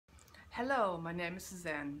Hello, my name is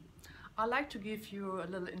Suzanne. I'd like to give you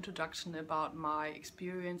a little introduction about my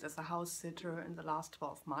experience as a house sitter in the last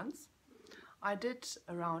 12 months. I did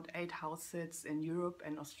around 8 house sits in Europe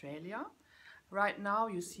and Australia. Right now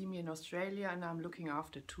you see me in Australia and I'm looking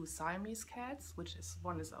after 2 Siamese cats,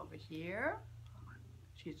 one is over here.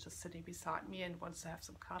 She's just sitting beside me and wants to have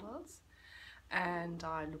some cuddles. And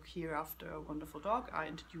I look here after a wonderful dog. I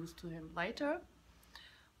introduce to him later.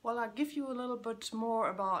 Well, I'll give you a little bit more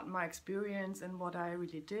about my experience and what I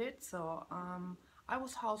really did. I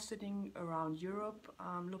was house sitting around Europe,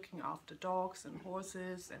 looking after dogs and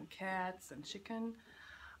horses and cats and chicken.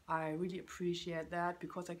 I really appreciate that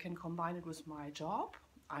because I can combine it with my job.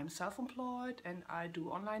 I'm self-employed and I do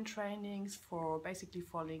online trainings basically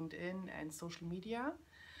for LinkedIn and social media.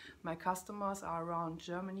 My customers are around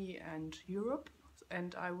Germany and Europe,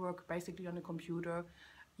 and I work basically on a computer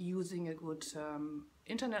using a good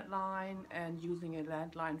internet line and using a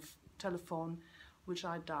landline telephone which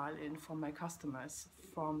I dial in for my customers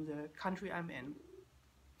from the country I'm in.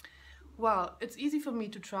 Well, it's easy for me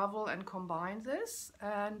to travel and combine this,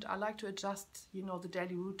 and I like to adjust, the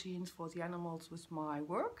daily routines for the animals with my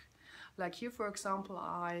work. Like here, for example,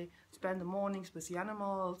 I spend the mornings with the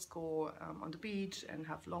animals, go on the beach and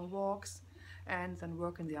have long walks, and then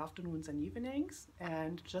work in the afternoons and evenings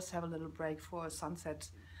and just have a little break for a sunset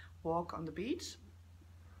walk on the beach.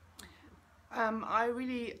 I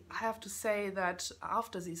really have to say that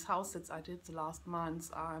after these house sits I did the last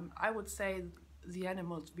months, I would say the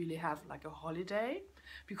animals really have like a holiday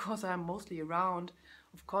because I'm mostly around.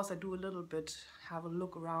 Of course I do a little bit, have a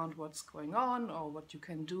look around what's going on or what you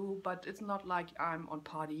can do, but it's not like I'm on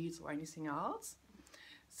parties or anything else.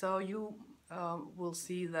 So you will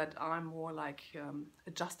see that I'm more like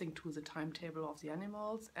adjusting to the timetable of the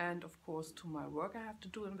animals and of course to my work I have to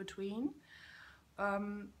do in between.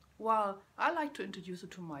 Well, I like to introduce you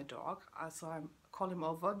to my dog, so I call him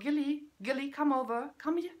over. Gilly, come over,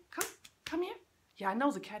 come here, come here. Yeah, I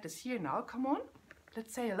know the cat is here now, come on,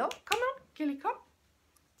 let's say hello, come on, Gilly, come.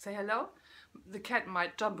 Say hello. The cat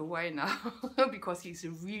might jump away now because he's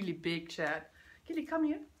a really big cat. Gilly, come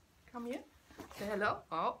here, come here. Say hello.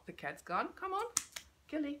 Oh, the cat's gone. Come on.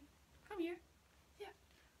 Gilly, come here. Yeah.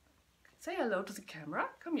 Say hello to the camera.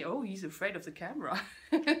 Come here. Oh, he's afraid of the camera.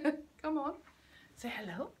 Come on. Say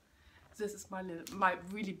hello. This is my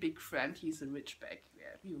really big friend. He's a Ridgeback.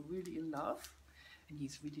 Yeah, we're really in love. And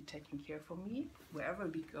he's really taking care for me. Wherever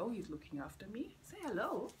we go, he's looking after me. Say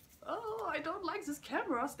hello. Oh, I don't like this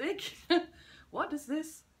camera stick. What is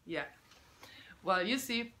this? Yeah. Well, you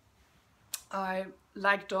see, I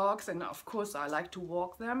like dogs and of course I like to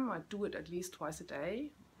walk them. I do it at least twice a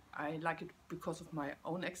day. I like it because of my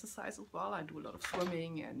own exercise as well. I do a lot of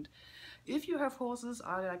swimming, and if you have horses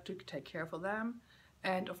I like to take care for them,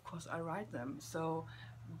 and of course I ride them. So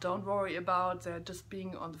don't worry about just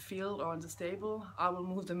being on the field or in the stable. I will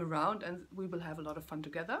move them around and we will have a lot of fun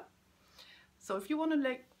together. So if you want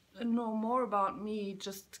to know more about me,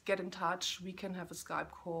 just get in touch. We can have a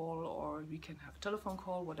Skype call or we can have a telephone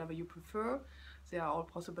call, whatever you prefer. There are all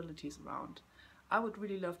possibilities around. I would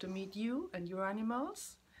really love to meet you and your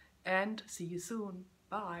animals, and see you soon.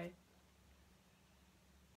 Bye.